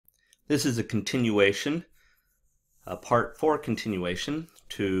This is a continuation, a part 4 continuation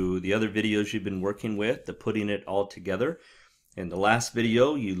to the other videos you've been working with, the putting it all together. In the last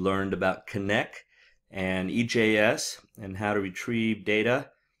video you learned about connect and EJS and how to retrieve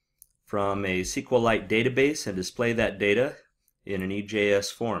data from a SQLite database and display that data in an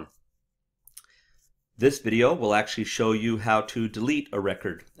EJS form. This video will actually show you how to delete a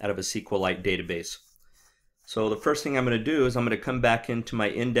record out of a SQLite database. So the first thing I'm going to do is I'm going to come back into my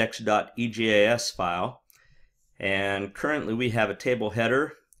index.ejas file, and currently we have a table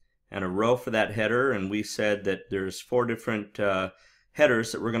header and a row for that header, and we said that there's 4 different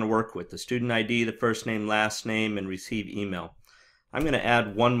headers that we're going to work with: the student ID, the first name, last name, and receive email. I'm going to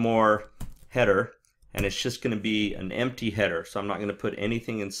add one more header, and it's just going to be an empty header, so I'm not going to put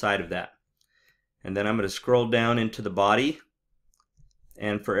anything inside of that. And then I'm going to scroll down into the body,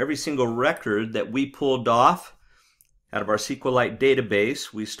 and for every single record that we pulled off out of our SQLite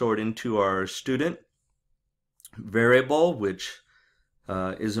database, we stored into our student variable, which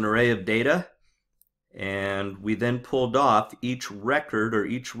is an array of data, and we then pulled off each record or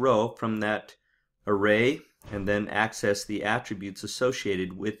each row from that array and then accessed the attributes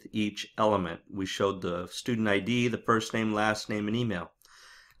associated with each element. We showed the student ID, the first name, last name, and email.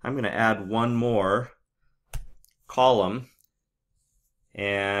 I'm going to add one more column,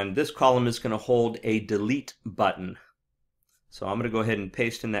 and this column is going to hold a delete button. So I'm going to go ahead and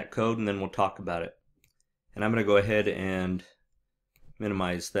paste in that code, and then we'll talk about it. And I'm going to go ahead and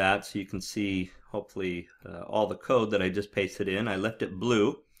minimize that so you can see hopefully all the code that I just pasted in. I left it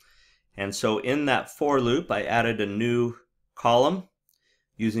blue, and so in that for loop I added a new column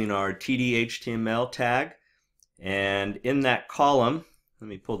using our td_html tag, and in that column, let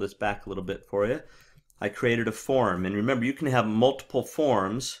me pull this back a little bit for you, I created a form. And remember, you can have multiple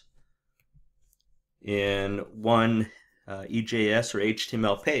forms in one EJS or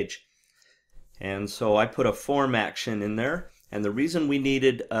HTML page. And so I put a form action in there, and the reason we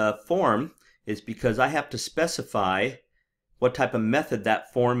needed a form is because I have to specify what type of method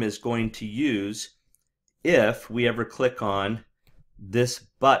that form is going to use if we ever click on this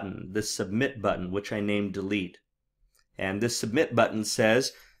button, this submit button, which I named delete. And this submit button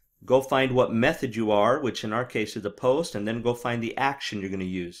says go find what method you are, which in our case is a post, and then go find the action you're going to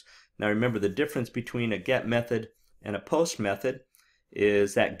use. Now remember, the difference between a get method and a post method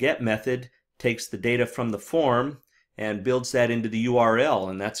is that get method takes the data from the form and builds that into the URL,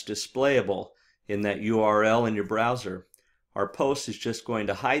 and that's displayable in that URL in your browser. Our post is just going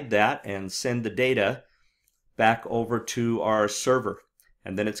to hide that and send the data back over to our server,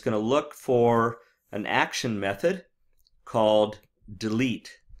 and then it's going to look for an action method called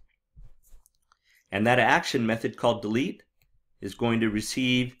delete. And that action method called delete is going to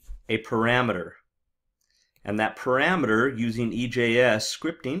receive a parameter. And that parameter, using EJS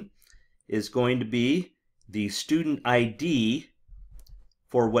scripting, is going to be the student ID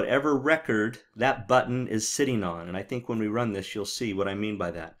for whatever record that button is sitting on. And I think when we run this, you'll see what I mean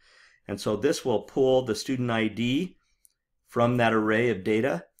by that. And so this will pull the student ID from that array of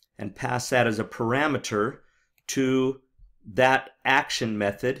data and pass that as a parameter to that action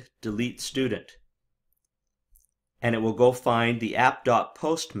method, delete student. And it will go find the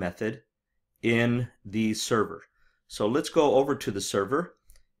app.post method in the server. So let's go over to the server,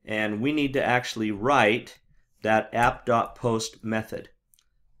 and we need to actually write that app.post method.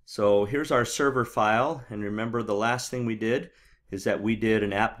 So here's our server file, and remember the last thing we did is that we did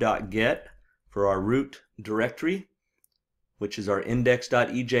an app.get for our root directory, which is our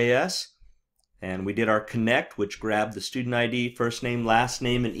index.ejas, and we did our connect, which grabbed the student ID, first name, last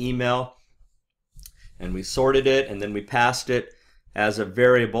name, and email, and we sorted it, and then we passed it as a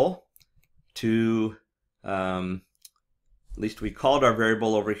variable to, at least we called our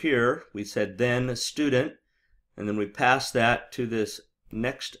variable over here. We said then student, and then we passed that to this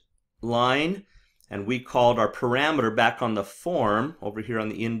next line, and we called our parameter back on the form over here on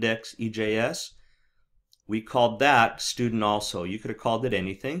the index EJS. We called that student also. You could have called it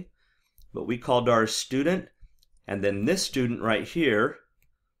anything, but we called our student, and then this student right here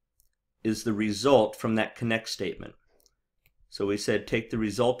is the result from that connect statement. So we said take the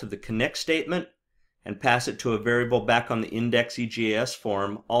result of the connect statement and pass it to a variable back on the index EJS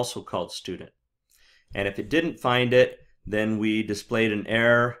form, also called student. And if it didn't find it, then we displayed an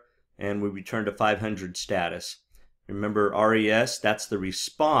error and we returned a 500 status. Remember, RES, that's the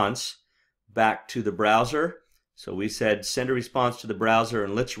response back to the browser. So we said send a response to the browser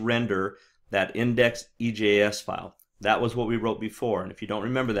and let's render that index EJS file. That was what we wrote before, and if you don't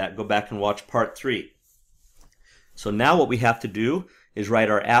remember that, go back and watch part 3. So now what we have to do is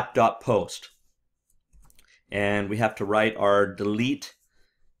write our app.post. And we have to write our delete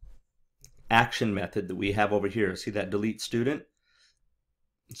action method that we have over here. See that delete student?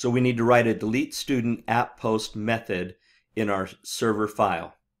 So we need to write a delete student app post method in our server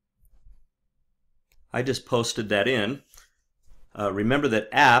file. I just posted that in. Remember that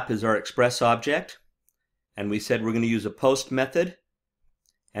app is our express object, and we said we're going to use a post method,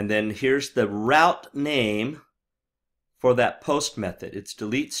 and then here's the route name for that post method. It's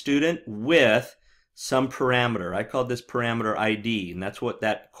delete student with some parameter. I called this parameter ID, and that's what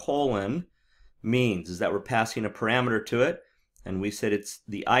that colon means, is that we're passing a parameter to it, and we said it's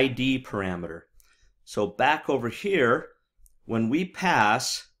the ID parameter. So back over here, when we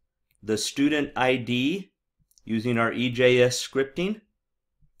pass the student ID using our EJS scripting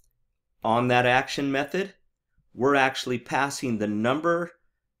on that action method, we're actually passing the number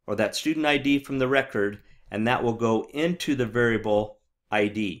or that student ID from the record, and that will go into the variable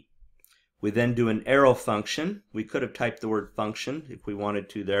ID. We then do an arrow function. We could have typed the word function if we wanted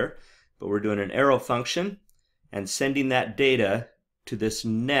to there, but we're doing an arrow function and sending that data to this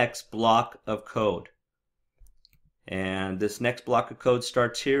next block of code. And this next block of code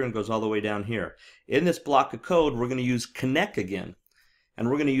starts here and goes all the way down here. In this block of code, we're going to use connect again. And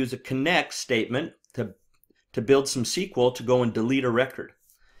we're going to use a connect statement to build some SQL to go and delete a record.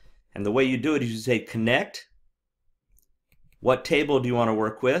 And the way you do it is you say connect, what table do you want to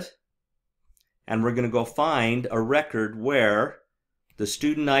work with? And we're going to go find a record where the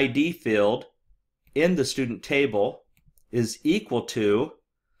student ID field in the student table is equal to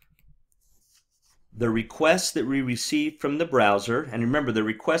the request that we received from the browser. And remember, the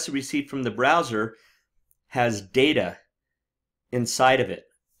request we received from the browser has data inside of it.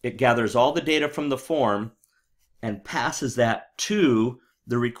 It gathers all the data from the form and passes that to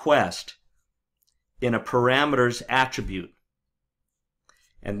the request in a parameters attribute.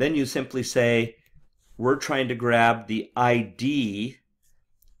 And then you simply say, we're trying to grab the ID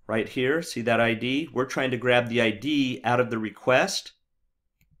right here. See that ID? We're trying to grab the ID out of the request,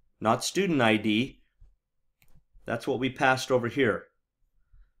 not student ID. That's what we passed over here.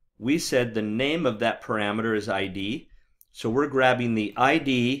 We said the name of that parameter is ID, so we're grabbing the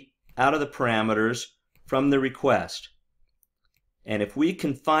ID out of the parameters from the request. And if we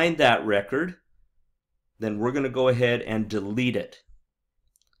can find that record, then we're going to go ahead and delete it.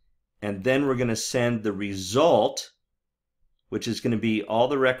 And then we're going to send the result, which is going to be all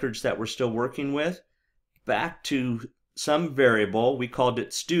the records that we're still working with, back to some variable. We called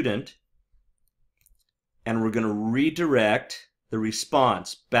it student. And we're going to redirect the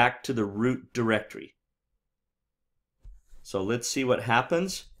response back to the root directory. So let's see what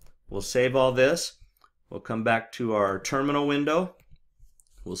happens. We'll save all this. We'll come back to our terminal window.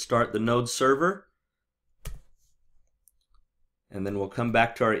 We'll start the node server. And then we'll come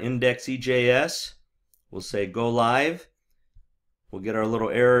back to our index.ejs. We'll say go live. We'll get our little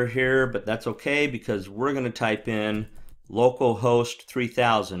error here, but that's okay because we're going to type in localhost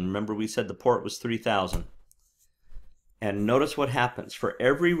 3000. Remember we said the port was 3000. And notice what happens. For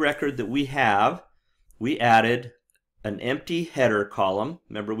every record that we have, we added an empty header column.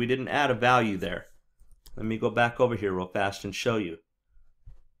 Remember we didn't add a value there. Let me go back over here real fast and show you.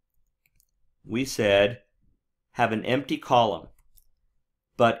 We said have an empty column.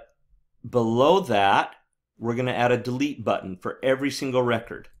 But below that, we're going to add a delete button for every single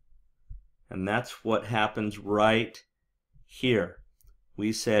record. And that's what happens right here.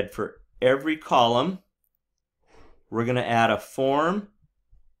 We said for every column, we're going to add a form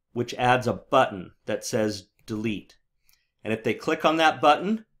which adds a button that says delete. And if they click on that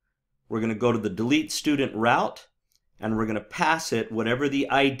button, we're going to go to the delete student route and we're going to pass it whatever the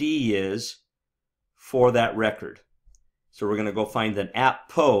ID is for that record. So we're going to go find an app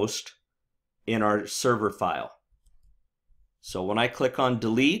post in our server file. So when I click on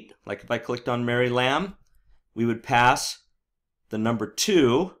delete, like if I clicked on Mary Lamb, we would pass the number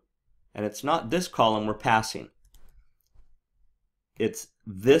 2, and it's not this column we're passing. It's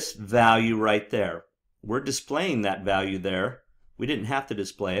this value right there. We're displaying that value there. We didn't have to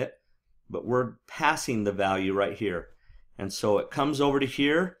display it, but we're passing the value right here. And so it comes over to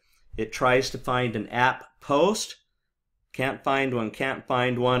here. It tries to find an app post. Can't find one, can't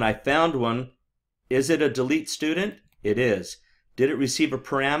find one. I found one. Is it a delete student? It is. Did it receive a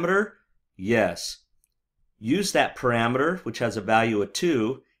parameter? Yes. Use that parameter, which has a value of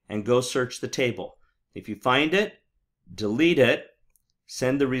 2, and go search the table. If you find it, delete it,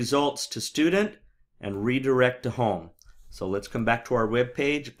 send the results to student, and redirect to home. So let's come back to our web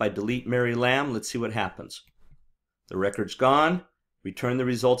page. If I delete Mary Lamb, let's see what happens. The record's gone. Return the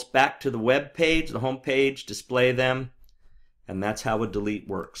results back to the web page, the home page, display them, and that's how a delete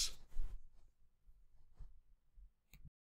works.